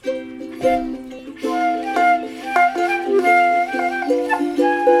Hi,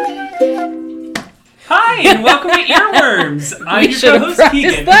 and welcome to Earworms. I'm your co-host,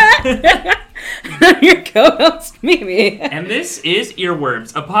 Keagan. I'm your co-host, Mimi. And this is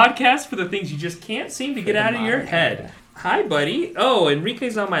Earworms, a podcast for the things you just can't seem to get out of your head. Hi, buddy. Oh,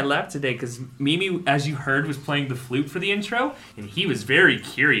 Enrique's on my lap today because Mimi, as you heard, was playing the flute for the intro, and he was very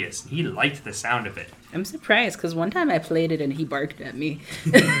curious. He liked the sound of it. I'm surprised because one time I played it and he barked at me.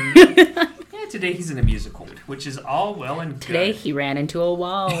 Yeah, today he's in a musical, which is all well and good. Today he ran into a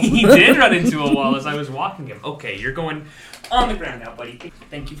wall. He did run into a wall as I was walking him. Okay, you're going on the ground now, buddy.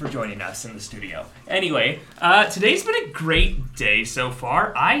 Thank you for joining us in the studio. Anyway, today's been a great day so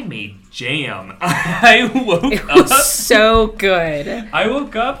far. I made jam. I woke It up. was so good. I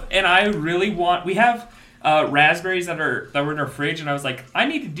woke up and I really we have raspberries that were in our fridge, and I was like, I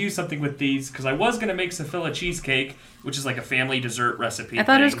need to do something with these because I was gonna make Safilla cheesecake, which is like a family dessert recipe. I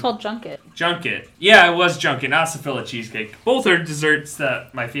thought it was called junket. Junket. Yeah, it was junket, not Safilla cheesecake. Both are desserts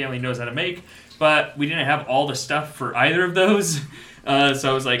that my family knows how to make, but we didn't have all the stuff for either of those. So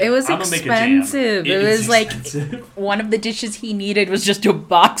I was like, it was I'm expensive. Gonna make a jam. It was expensive. like one of the dishes he needed was just a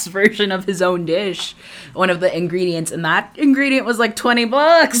box version of his own dish. One of the ingredients, and that ingredient was like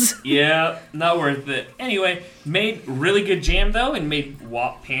 $20. Yeah, not worth it. Anyway, made really good jam though, and made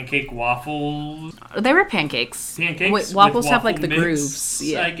pancake waffles. They were pancakes. Pancakes. Wait, waffles with have like the waffle mix, grooves.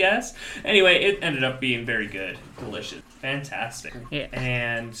 Yeah. I guess. Anyway, it ended up being very good, delicious, fantastic. Yeah.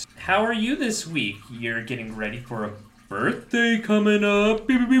 And how are you this week? You're getting ready for a birthday coming up.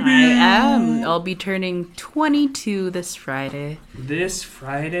 Beep, beep, beep, I am. I'll be turning 22 this Friday. This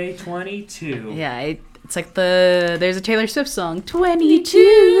Friday, 22. Yeah, it's like there's a Taylor Swift song,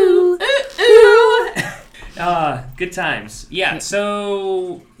 22. Good times. Yeah,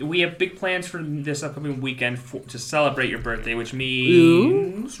 so we have big plans for this upcoming weekend to celebrate your birthday, which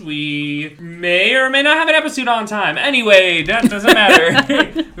means we may or may not have an episode on time. Anyway, that doesn't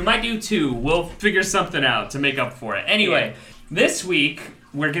matter. We might do two. We'll figure something out to make up for it. Anyway, This week,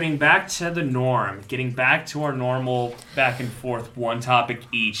 we're getting back to the norm, getting back to our normal back and forth, one topic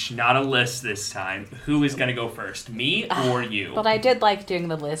each, not a list this time. Who is going to go first, me or you? But I did like doing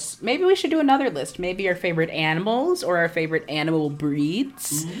the list. Maybe we should do another list. Maybe our favorite animals or our favorite animal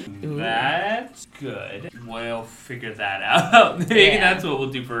breeds. Ooh, that's good. We'll figure that out. Maybe that's what we'll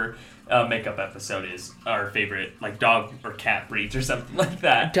do for makeup episode, is our favorite like dog or cat breeds or something like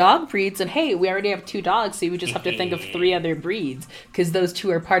that. Dog breeds, and hey, we already have 2 dogs, so you would just have to think of 3 other breeds, because those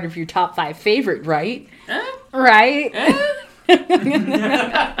 2 are part of your top 5 favorite, right? Right?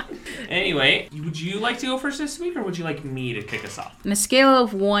 Anyway, would you like to go first this week, or would you like me to kick us off? On a scale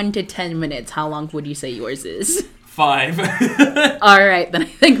of 1 to 10 minutes, how long would you say yours is? 5. All right, then I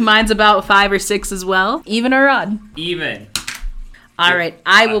think mine's about 5 or 6 as well. Even or odd? Even. All right,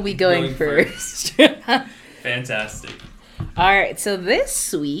 I will be going first. Fantastic. All right, so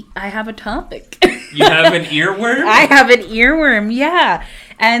this week I have a topic. You have an earworm? I have an earworm, yeah.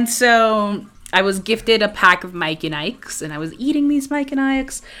 And so I was gifted a pack of Mike and Ike's, and I was eating these Mike and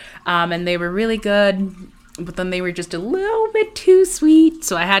Ike's, and they were really good, but then they were just a little bit too sweet,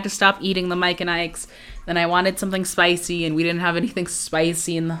 so I had to stop eating the Mike and Ike's. Then I wanted something spicy, and we didn't have anything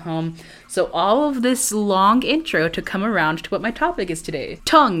spicy in the home. So all of this long intro to come around to what my topic is today.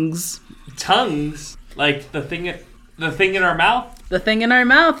 Tongues. Tongues? Like the thing in our mouth? The thing in our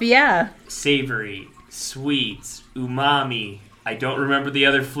mouth, yeah. Savory, sweet, umami. I don't remember the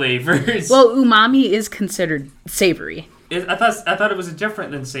other flavors. Well, umami is considered savory. I thought it was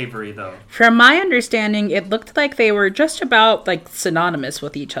different than savory, though. From my understanding, it looked like they were just about like synonymous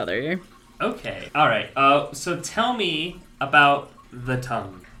with each other. Okay. All right. So tell me about the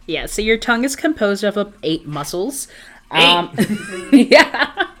tongue. Yeah, so your tongue is composed of 8 muscles. 8?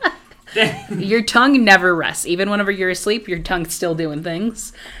 Yeah. Your tongue never rests. Even whenever you're asleep, your tongue's still doing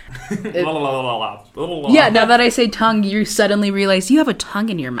things. Yeah, now that I say tongue, you suddenly realize you have a tongue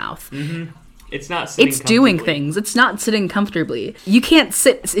in your mouth. Mm-hmm. It's not sitting It's doing things. It's not sitting comfortably. You can't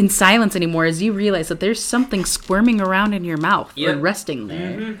sit in silence anymore as you realize that there's something squirming around in your mouth or resting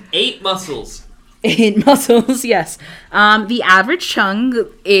there. Mm-hmm. 8 muscles. 8 muscles, yes. The average tongue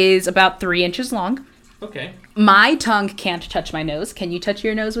is about 3 inches long. Okay. My tongue can't touch my nose. Can you touch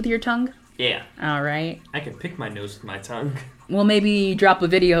your nose with your tongue? Yeah. All right. I can pick my nose with my tongue. Well, maybe drop a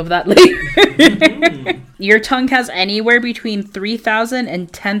video of that later. Your tongue has anywhere between 3,000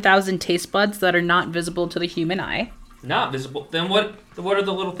 and 10,000 taste buds that are not visible to the human eye. Not visible? Then what are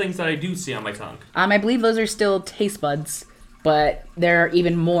the little things that I do see on my tongue? I believe those are still taste buds, but there are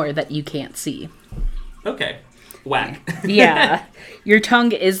even more that you can't see. Okay. Whack. Yeah. Your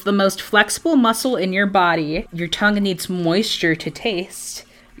tongue is the most flexible muscle in your body. Your tongue needs moisture to taste.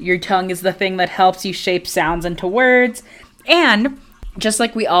 Your tongue is the thing that helps you shape sounds into words. And just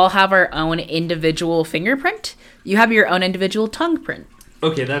like we all have our own individual fingerprint, you have your own individual tongue print.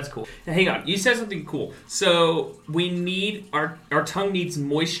 Okay, that's cool. Now, hang on. You said something cool. So we need our tongue needs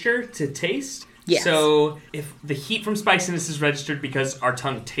moisture to taste. Yes. So if the heat from spiciness is registered because our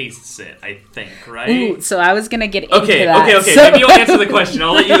tongue tastes it, I think, right? Ooh, so I was gonna get into that. Okay. So... Maybe you'll answer the question.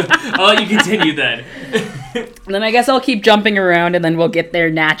 I'll let you continue then. Then I guess I'll keep jumping around and then we'll get there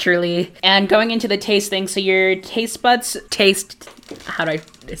naturally. And going into the taste thing, so your taste buds taste. How do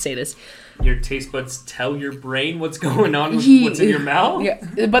I say this? Your taste buds tell your brain what's going on with what's in your mouth?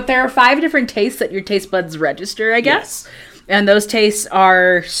 Yeah, but there are 5 different tastes that your taste buds register, I guess. Yes. And those tastes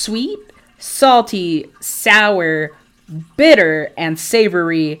are sweet, salty, sour, bitter, and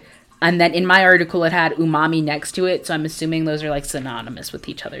savory. And then in my article, it had umami next to it. So I'm assuming those are like synonymous with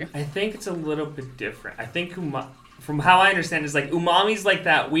each other. I think it's a little bit different. I think from how I understand, is like umami's like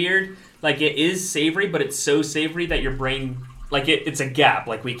that weird, like it is savory, but it's so savory that your brain... Like, it's a gap.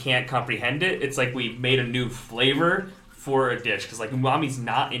 Like, we can't comprehend it. It's like we made a new flavor for a dish. Because, like, umami's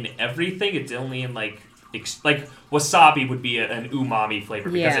not in everything. It's only in, like wasabi would be an umami flavor.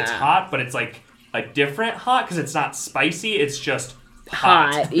 Because it's hot, but it's, like, a different hot. Because it's not spicy. It's just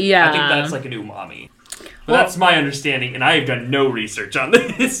hot. Yeah. I think that's, like, an umami. But that's my understanding, and I have done no research on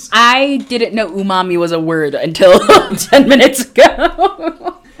this. I didn't know umami was a word until 10 minutes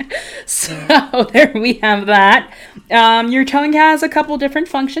ago. So there we have that. Your tongue has a couple different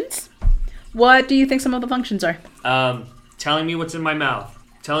functions. What do you think some of the functions are? Telling me what's in my mouth.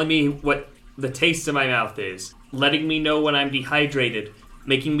 Telling me what the taste of my mouth is. Letting me know when I'm dehydrated.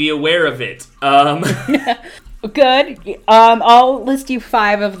 Making me aware of it. Good. I'll list you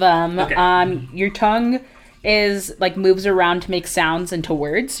 5 of them. Okay. Your tongue is like moves around to make sounds into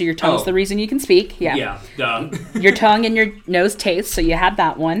words. So your tongue's the reason you can speak. Yeah. Yeah. Duh. Your tongue and your nose taste. So you had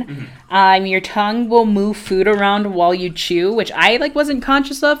that one. Mm-hmm. Your tongue will move food around while you chew, which I wasn't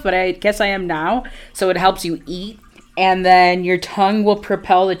conscious of, but I guess I am now. So it helps you eat. And then your tongue will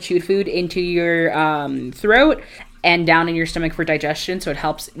propel the chewed food into your throat and down in your stomach for digestion. So it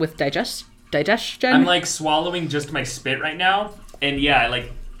helps with digestion. I'm like swallowing just my spit right now, and yeah,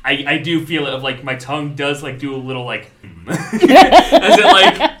 I do feel it of like my tongue does like do a little like as it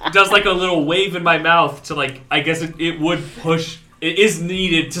like does like a little wave in my mouth to like I guess it would push. It is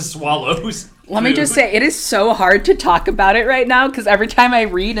needed to swallow. Let me just say, it is so hard to talk about it right now because every time I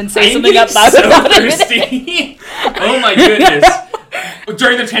read and say something out loud about it. Oh my goodness.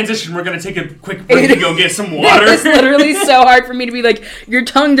 During the transition, we're going to take a quick break to go get some water. It's literally so hard for me to be like, your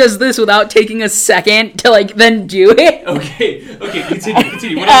tongue does this without taking a second to like then do it. Okay,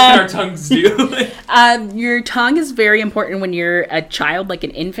 continue. What else can our tongues do? Your tongue is very important when you're a child, like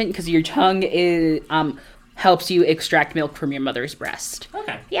an infant, because your tongue is helps you extract milk from your mother's breast.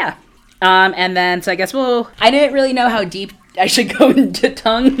 Okay. Yeah. And then, so I guess I didn't really know how deep I should go into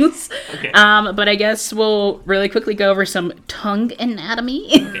tongues. Okay. But I guess we'll really quickly go over some tongue anatomy.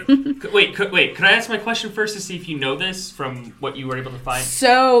 Okay. Wait. Could I ask my question first to see if you know this from what you were able to find?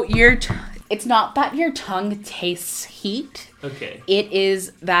 So it's not that your tongue tastes heat. Okay. It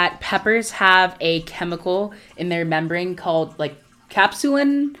is that peppers have a chemical in their membrane called like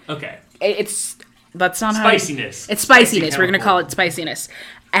capsulin. Okay. That's not spiciness. It's spiciness. We're going to call it spiciness.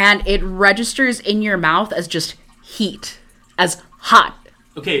 And it registers in your mouth as just heat, as hot.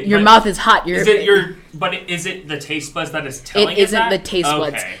 Okay. Your mouth is hot. Is it the taste buds that is telling it? It isn't the taste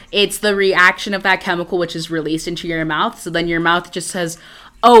buds. Okay. It's the reaction of that chemical which is released into your mouth. So then your mouth just says,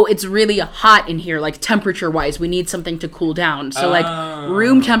 oh, it's really hot in here, like temperature-wise. We need something to cool down. So like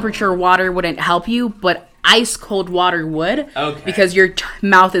room temperature water wouldn't help you, but ice cold water would. Okay. Because your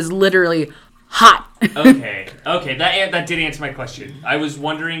mouth is literally hot. Okay. That did answer my question. I was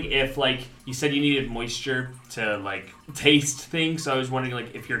wondering if, like, you said you needed moisture to, like, taste things. So I was wondering,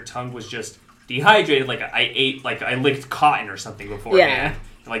 like, if your tongue was just dehydrated, like I licked cotton or something beforehand.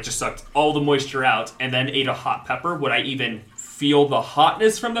 And, like, just sucked all the moisture out and then ate a hot pepper. Would I even feel the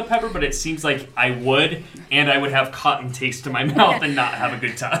hotness from the pepper? But it seems like I would, and I would have cotton taste to my mouth and not have a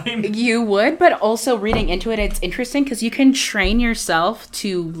good time. You would, but also reading into it, it's interesting because you can train yourself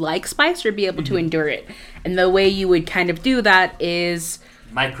to like spice or be able to endure it. And the way you would kind of do that is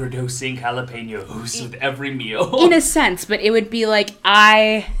microdosing jalapenos with every meal. In a sense, but it would be like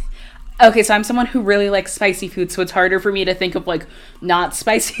okay, so I'm someone who really likes spicy food, so it's harder for me to think of, like, not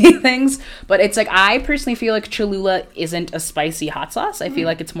spicy things. But it's like, I personally feel like Cholula isn't a spicy hot sauce. I feel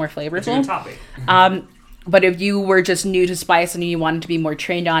like it's more flavorful. It's a good topic. But if you were just new to spice and you wanted to be more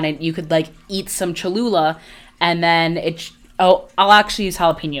trained on it, you could, like, eat some Cholula, and then I'll actually use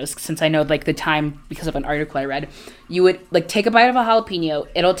jalapenos since I know, like, the time, because of an article I read. you would like take a bite of a jalapeno.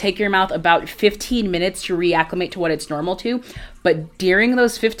 It'll take your mouth about 15 minutes to reacclimate to what it's normal to. But during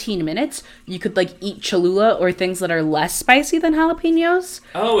those 15 minutes, you could like eat Cholula or things that are less spicy than jalapenos.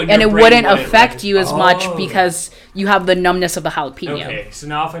 Oh, and it wouldn't affect you as much because you have the numbness of the jalapeno. Okay, so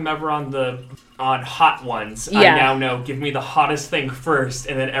now if I'm ever on hot ones, I now know, give me the hottest thing first,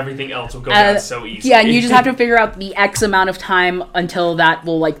 and then everything else will go down so easily. Yeah, and you just have to figure out the X amount of time until that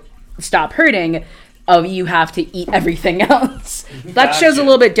will like stop hurting. You have to eat everything else. That show's a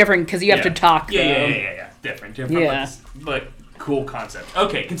little bit different because you have to talk. Yeah. Different. Yeah. But cool concept.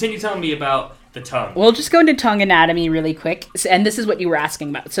 Okay, continue telling me about the tongue. We'll just go into tongue anatomy really quick. And this is what you were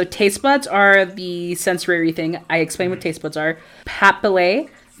asking about. So taste buds are the sensory thing. I explained what taste buds are. Papillae,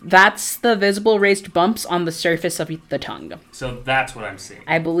 that's the visible raised bumps on the surface of the tongue. So that's what I'm seeing.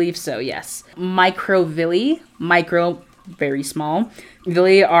 I believe so, yes. Microvilli, very small.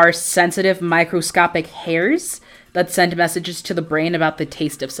 Villi are sensitive microscopic hairs that send messages to the brain about the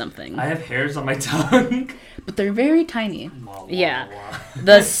taste of something. I have hairs on my tongue. But they're very tiny. Yeah.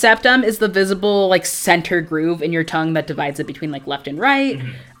 The septum is the visible like center groove in your tongue that divides it between like left and right.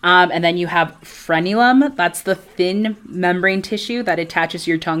 Mm-hmm. And then you have frenulum. That's the thin membrane tissue that attaches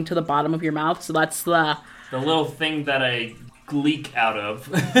your tongue to the bottom of your mouth. So that's the little thing that I gleek out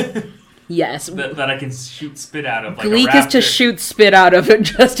of. Yes. That I can shoot spit out of. Like gleek is to shoot spit out of it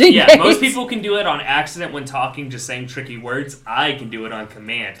just in case. Yeah, most people can do it on accident when talking, just saying tricky words. I can do it on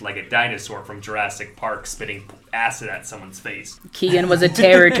command, like a dinosaur from Jurassic Park spitting acid at someone's face. Keegan was a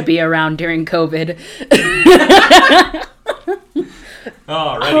terror to be around during COVID.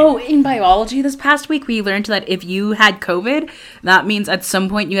 Oh, in biology this past week, we learned that if you had COVID, that means at some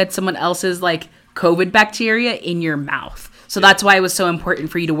point you had someone else's like COVID bacteria in your mouth. So that's why it was so important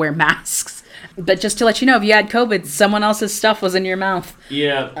for you to wear masks. But just to let you know, if you had COVID, someone else's stuff was in your mouth.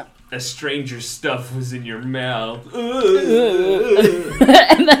 Yeah, a stranger's stuff was in your mouth.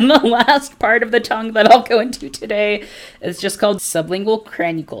 And then the last part of the tongue that I'll go into today is just called sublingual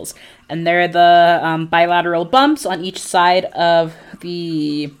cranucles. And they're the bilateral bumps on each side of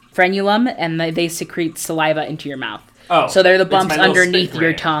the frenulum, and they secrete saliva into your mouth. Oh, so they're the bumps underneath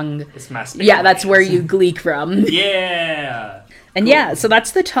your tongue. It's my spit Yeah, that's where you gleek from. Yeah. And cool. So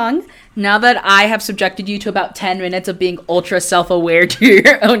that's the tongue. Now that I have subjected you to about 10 minutes of being ultra self-aware to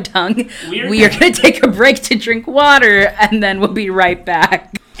your own tongue, we are going to take a break to drink water, and then we'll be right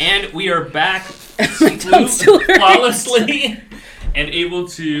back. And we are back flawlessly and able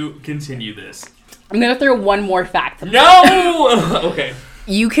to continue this. I'm going to throw one more fact. No! Okay.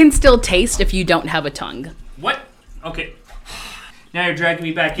 You can still taste if you don't have a tongue. What? Okay. Now you're dragging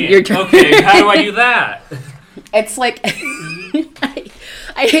me back in. Okay, how do I do that? It's like...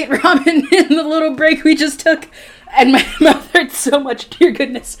 I ate ramen in the little break we just took, and my mouth hurts so much, dear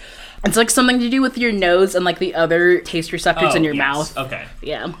goodness. It's like something to do with your nose and like the other taste receptors in your mouth. Okay.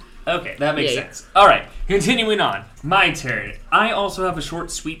 Yeah. Okay, that makes sense. All right, continuing on. My turn. I also have a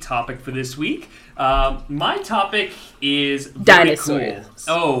short, sweet topic for this week. My topic is dinosaurs. Cool.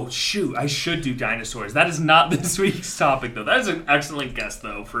 Oh, shoot. I should do dinosaurs. That is not this week's topic, though. That is an excellent guess,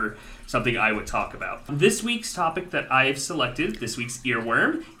 though, for something I would talk about. This week's topic that I have selected, this week's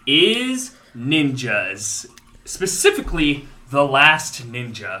earworm, is ninjas. Specifically, the last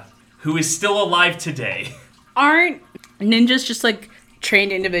ninja, who is still alive today. Aren't ninjas just, like,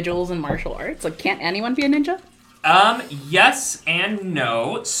 trained individuals in martial arts? Like, can't anyone be a ninja? Yes and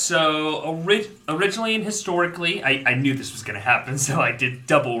no. So, originally and historically, I knew this was going to happen, so I did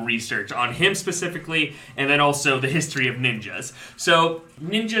double research on him specifically, and then also the history of ninjas. So,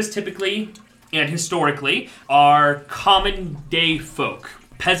 ninjas typically and historically are common day folk,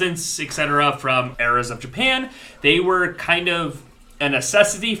 peasants, etc., from eras of Japan. They were kind of a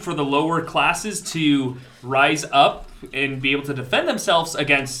necessity for the lower classes to rise up and be able to defend themselves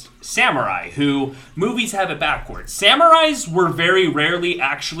against samurai, who movies have it backwards. Samurais were very rarely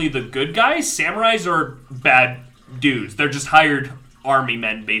actually the good guys. Samurais are bad dudes. They're just hired army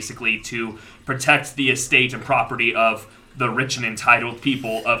men, basically, to protect the estate and property of the rich and entitled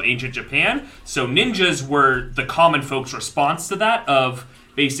people of ancient Japan. So ninjas were the common folks' response to that of,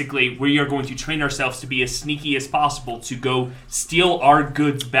 basically, we are going to train ourselves to be as sneaky as possible to go steal our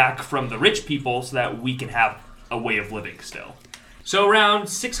goods back from the rich people so that we can have a way of living still. So around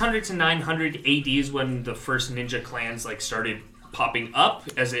 600 to 900 AD is when the first ninja clans started popping up,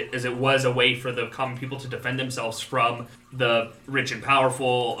 as it was a way for the common people to defend themselves from the rich and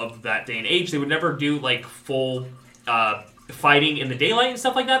powerful of that day and age. They would never do full fighting in the daylight and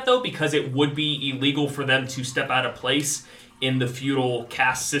stuff like that, though, because it would be illegal for them to step out of place in the feudal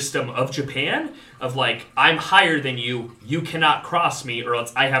caste system of Japan of like, I'm higher than you, you cannot cross me or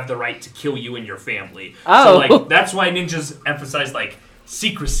else I have the right to kill you and your family. So like that's why ninjas emphasize like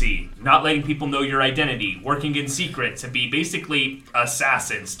secrecy, not letting people know your identity, working in secret to be basically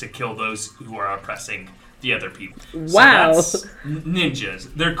assassins to kill those who are oppressing the other people. Wow. So that's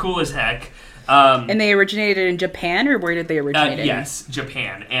ninjas. They're cool as heck. And they originated in Japan, or where did they originate in? Yes,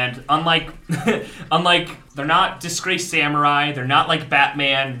 Japan. And unlike they're not disgraced samurai, they're not like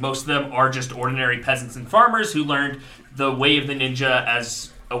Batman, most of them are just ordinary peasants and farmers who learned the way of the ninja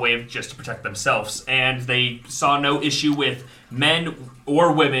as a way of just to protect themselves. And they saw no issue with men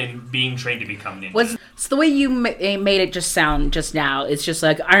or women being trained to become ninjas. So the way you made it just sound just now, it's just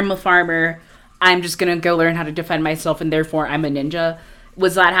like, I'm a farmer, I'm just going to go learn how to defend myself, and therefore I'm a ninja.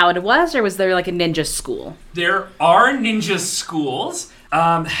 Was that how it was, or was there like a ninja school? There are ninja schools.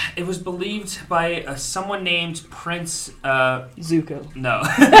 It was believed by someone named Prince... Zuko. No.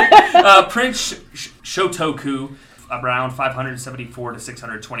 Prince Shotoku, around 574 to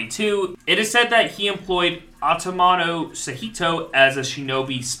 622. It is said that he employed Otomano Sahito as a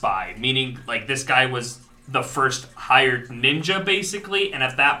shinobi spy, meaning like this guy was the first hired ninja, basically, and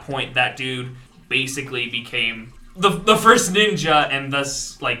at that point, that dude basically became... The first ninja, and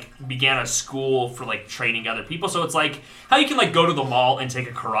thus like began a school for like training other people. So it's like how you can like go to the mall and take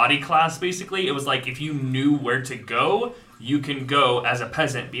a karate class. Basically, it was like if you knew where to go, you can go as a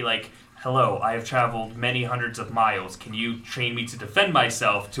peasant. Be like, hello, I have traveled many hundreds of miles. Can you train me to defend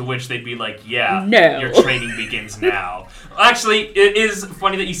myself? To which they'd be like, yeah, no. Your training begins now. Actually, it is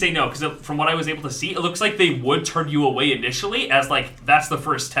funny that you say no, because from what I was able to see, it looks like they would turn you away initially as like, that's the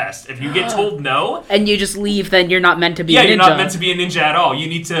first test. If you get told no... And you just leave, then you're not meant to be a ninja. Yeah, you're not meant to be a ninja at all. You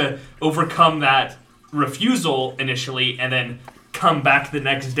need to overcome that refusal initially and then come back the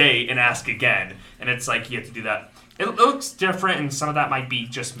next day and ask again. And it's like, you have to do that. It looks different, and some of that might be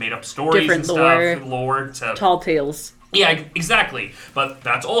just made-up stories different and stuff. Lore to... Tall tales. Yeah, exactly. But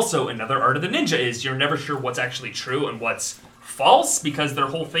that's also another art of the ninja, is you're never sure what's actually true and what's false, because their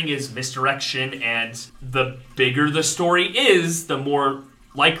whole thing is misdirection, and the bigger the story is, the more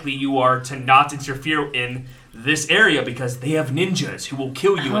likely you are to not interfere in this area, because they have ninjas who will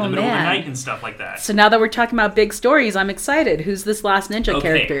kill you in the middle of the night and stuff like that. So now that we're talking about big stories, I'm excited. Who's this last ninja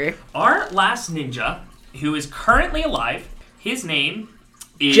character? Our last ninja, who is currently alive, his name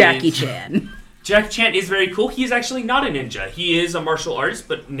is... Jackie Chan. Jackie Chan is very cool. He is actually not a ninja. He is a martial artist,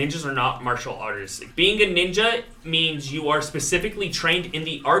 but ninjas are not martial artists. Being a ninja means you are specifically trained in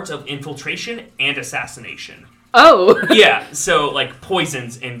the art of infiltration and assassination. Oh. Yeah, so like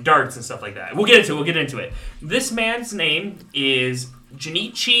poisons and darts and stuff like that. We'll get into it. This man's name is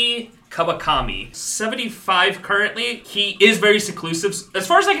Junichi Kawakami. 75 currently. He is very seclusive. As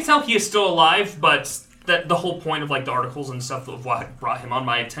far as I can tell, he is still alive, but the whole point of like the articles and stuff of what brought him on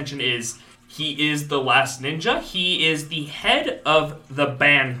my attention is he is the last ninja. He is the head of the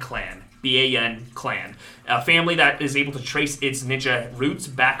Ban clan, B-A-N clan, a family that is able to trace its ninja roots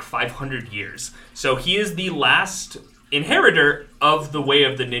back 500 years. So he is the last inheritor of the way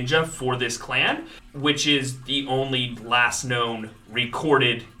of the ninja for this clan, which is the only last known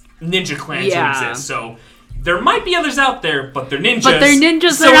recorded ninja clan to exist. So there might be others out there, but they're ninjas. But they're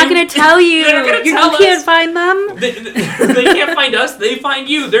ninjas. So they're not going to tell you. They're not going to you tell us. You can't find them. They can't find us. They find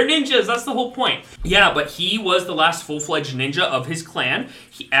you. They're ninjas. That's the whole point. Yeah, but he was the last full-fledged ninja of his clan.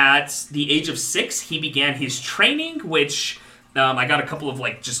 At the age of 6, he began his training, which I got a couple of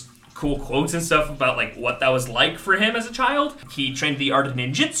like just cool quotes and stuff about like what that was like for him as a child. He trained the art of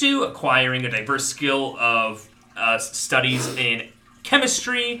ninjutsu, acquiring a diverse skill of studies in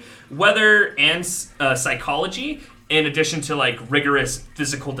chemistry, weather, and psychology, in addition to like rigorous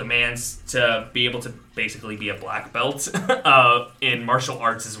physical demands to be able to basically be a black belt in martial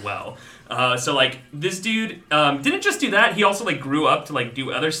arts as well. So like this dude didn't just do that. He also like grew up to like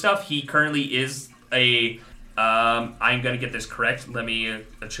do other stuff. He currently is a I'm gonna get this correct. Let me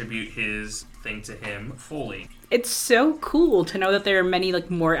attribute his thing to him fully. It's so cool to know that there are many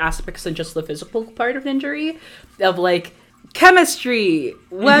like more aspects than just the physical part of ninja, of like chemistry,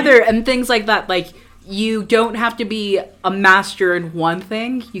 weather, and things like that. Like, you don't have to be a master in one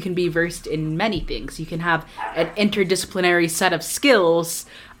thing. You can be versed in many things. You can have an interdisciplinary set of skills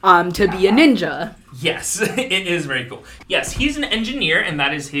to be a ninja. Yes, it is very cool. Yes, he's an engineer, and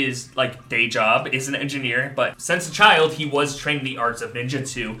that is his, like, day job, is an engineer. But since a child, he was trained in the arts of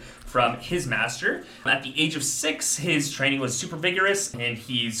ninjutsu from his master. At the age of 6, his training was super vigorous, and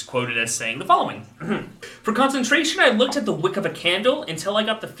he's quoted as saying the following. For concentration, I looked at the wick of a candle until I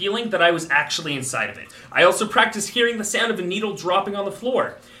got the feeling that I was actually inside of it. I also practiced hearing the sound of a needle dropping on the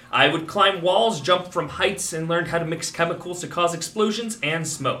floor. I would climb walls, jump from heights, and learned how to mix chemicals to cause explosions and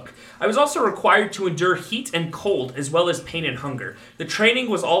smoke. I was also required to endure heat and cold, as well as pain and hunger. The training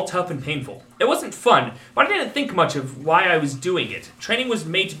was all tough and painful. It wasn't fun, but I didn't think much of why I was doing it. Training was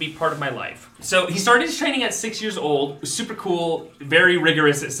made to be part of my life. So he started his training at 6 years old. It was super cool, very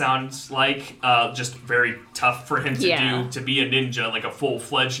rigorous, it sounds like. Just very tough for him to do, to be a ninja, like a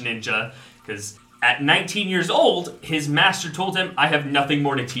full-fledged ninja, because at 19 years old, his master told him, I have nothing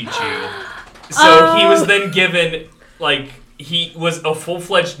more to teach you. So he was then given, like, he was a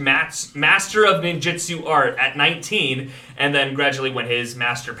full-fledged master of ninjutsu art at 19, and then gradually when his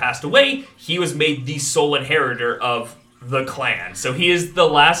master passed away, he was made the sole inheritor of the clan. So he is the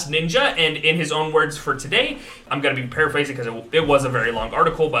last ninja, and in his own words for today, I'm going to be paraphrasing because it was a very long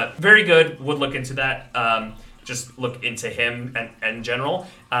article, but very good, would look into that. Just look into him and in general.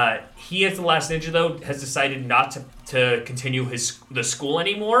 He is the last ninja, though, has decided not to continue the school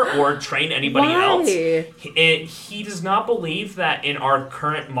anymore or train anybody else. He does not believe that in our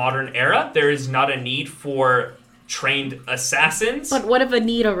current modern era, there is not a need for trained assassins. But what if a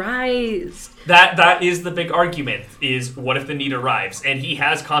need arises? That is the big argument, is what if the need arrives? And he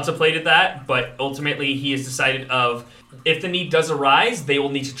has contemplated that, but ultimately he has decided if the need does arise, they will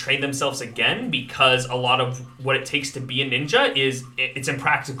need to train themselves again, because a lot of what it takes to be a ninja it's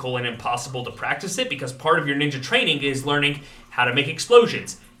impractical and impossible to practice it, because part of your ninja training is learning how to make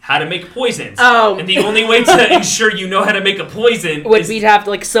explosions, how to make poisons. And the only way to ensure you know how to make a poison would be to have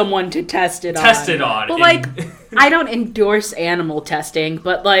like someone to test it on. Well, like, I don't endorse animal testing,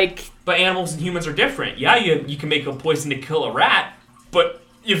 but like... But animals and humans are different. Yeah, you can make a poison to kill a rat, but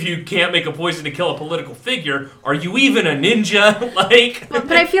if you can't make a poison to kill a political figure, are you even a ninja?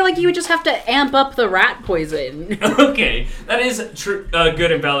 But I feel like you would just have to amp up the rat poison. Okay, that is a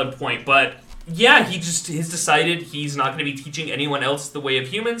good and valid point, but yeah, he's decided he's not going to be teaching anyone else the way of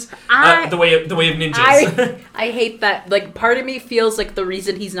humans, the way of ninjas. I hate that. Like, part of me feels like the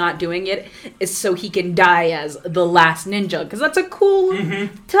reason he's not doing it is so he can die as the last ninja, because that's a cool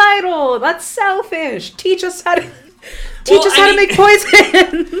title. That's selfish. Teach us how to make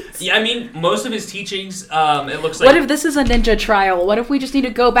poisons. Yeah, I mean, most of his teachings, it looks like... What if this is a ninja trial? What if we just need to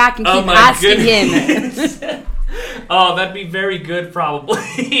go back and keep asking him? Oh, that'd be very good,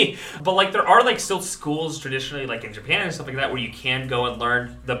 probably. But, like, there are, like, still schools traditionally, like, in Japan and stuff like that, where you can go and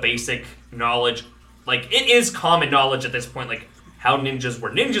learn the basic knowledge. Like, it is common knowledge at this point, like, how ninjas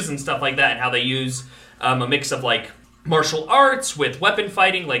were ninjas and stuff like that, and how they use a mix of, like, martial arts with weapon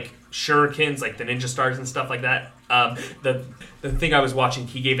fighting, like shurikens, like the ninja stars and stuff like that. The thing I was watching,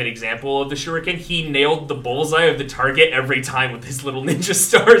 he gave an example of the shuriken. He nailed the bullseye of the target every time with his little ninja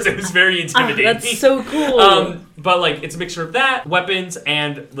stars. It was very intimidating. That's so cool. But like, it's a mixture of that, weapons,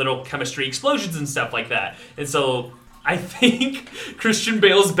 and little chemistry explosions and stuff like that. And so I think Christian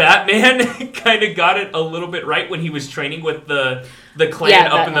Bale's Batman kind of got it a little bit right when he was training with the clan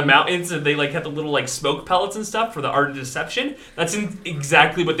up in the mountains, and they like had the little like smoke pellets and stuff for the art of deception. That's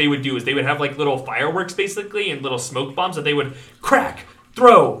exactly what they would do, is they would have like little fireworks basically and little smoke bombs that they would crack,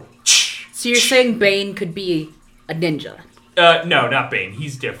 throw. So you're saying Bane could be a ninja? No, not Bane.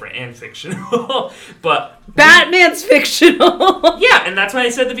 He's different and fictional. But Batman's fictional. Yeah, and that's why I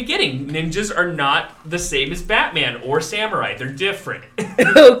said at the beginning, ninjas are not the same as Batman or samurai. They're different.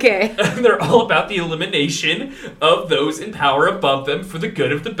 Okay. They're all about the elimination of those in power above them for the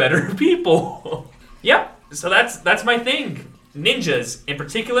good of the better people. Yep. So that's my thing. Ninjas, in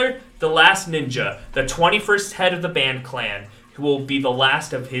particular, the last ninja, the 21st head of the Band Clan, who will be the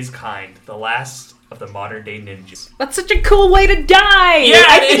last of his kind, the last of the modern day ninjas. That's such a cool way to die! Yeah,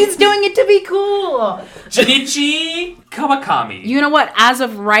 I think he's doing it to be cool! Jinichi Kawakami. You know what? As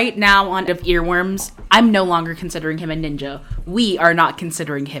of right now on of Earworms, I'm no longer considering him a ninja. We are not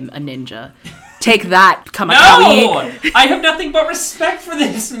considering him a ninja. Take that, Kamakami. No! I have nothing but respect for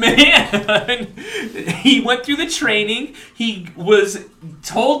this man. He went through the training. He was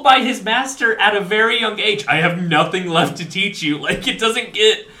told by his master at a very young age, I have nothing left to teach you. Like, it doesn't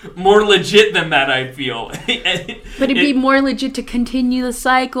get more legit than that, I feel. But it'd be more legit to continue the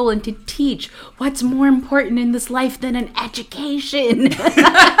cycle and to teach. What's more important in this life than an education?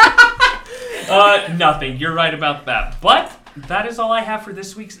 Nothing. You're right about that. But that is all I have for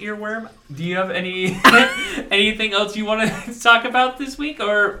this week's earworm. Do you have anything else you want to talk about this week?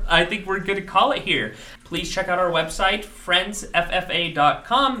 Or I think we're going to call it here. Please check out our website,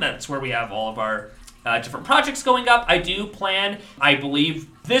 friendsffa.com. That's where we have all of our different projects going up. I do plan, I believe,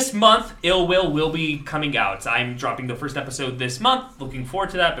 this month, Ill Will be coming out. I'm dropping the first episode this month. Looking forward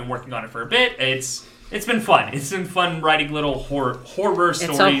to that. Been working on it for a bit. It's been fun. It's been fun writing little horror stories.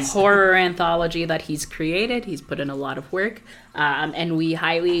 It's a horror anthology that he's created. He's put in a lot of work. And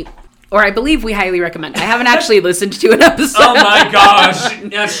I believe we highly recommend. I haven't actually listened to an episode. Oh my gosh.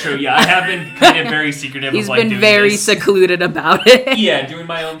 That's true. Yeah, I have been kind of very secretive. He's been very secluded about it. Yeah, doing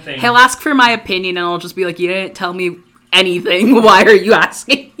my own thing. He'll ask for my opinion and I'll just be like, you didn't tell me anything. Why are you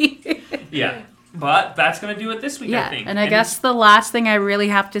asking me? Yeah. But that's going to do it this week, I think. And I guess the last thing I really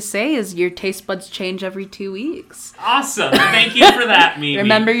have to say is your taste buds change every 2 weeks. Awesome. Thank you for that, Mimi.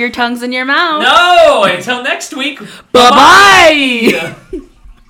 Remember your tongue's in your mouth. No! Until next week. Bye-bye!